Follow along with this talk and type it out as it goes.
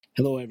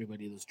Hello,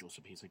 everybody. This is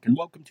Joseph Hasek, and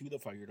welcome to the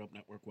Fired Up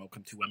Network.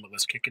 Welcome to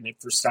MLS Kicking It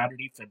for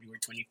Saturday, February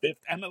 25th.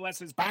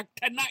 MLS is back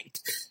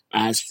tonight,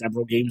 as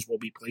several games will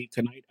be played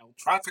tonight. El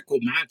Tráfico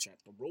match at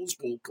the Rose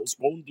Bowl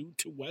postponed due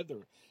to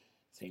weather.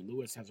 St.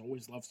 Louis has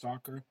always loved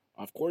soccer.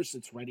 Of course,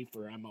 it's ready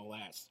for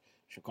MLS.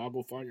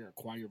 Chicago Fire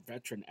acquired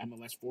veteran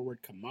MLS forward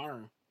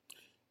Kamara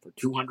for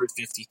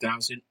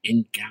 $250,000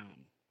 in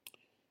GAM.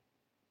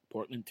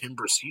 Portland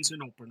Timbers season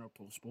opener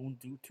postponed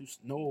due to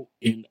snow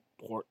in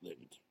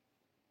Portland.